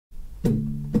The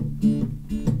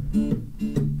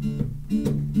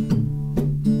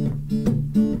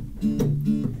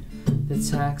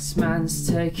taxman's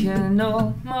taken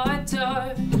all my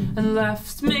dough and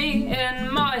left me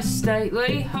in my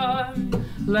stately home,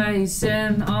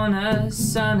 lazing on a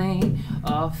sunny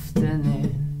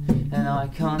afternoon, and I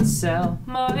can't sell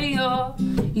my yacht.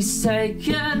 He's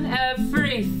taken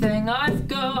everything I've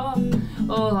got,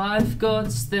 all I've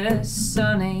got's this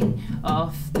sunny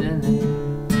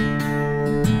afternoon.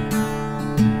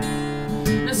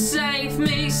 Now save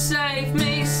me, save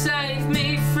me, save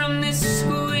me from this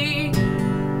squeeze.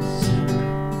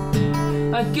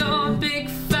 I got a big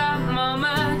fat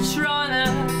mama trying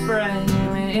to break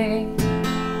me,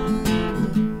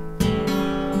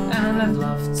 and I'd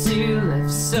love to live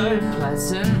so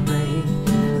pleasantly,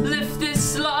 live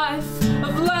this life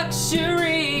of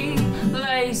luxury,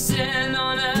 lazing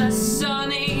on a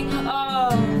sunny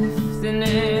afternoon.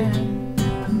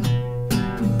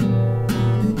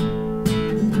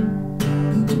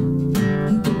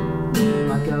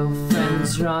 My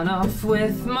girlfriend's run off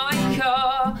with my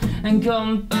car and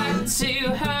gone back to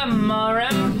her ma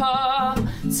and pa,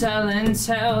 telling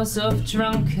tales of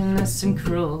drunkenness and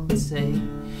cruelty.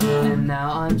 And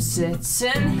now I'm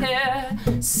sitting here,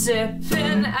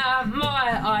 sipping at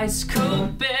my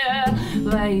ice-cold beer,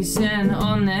 lazing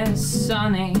on this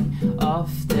sunny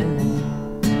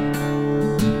afternoon.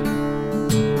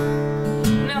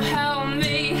 Now help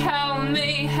me, help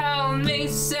me, help me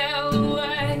sail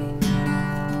away,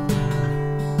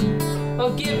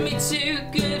 or give me 2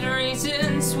 good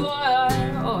reasons why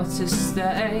I ought to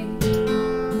stay.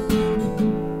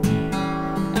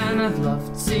 And I'd love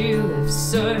to live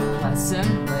so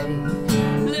pleasantly,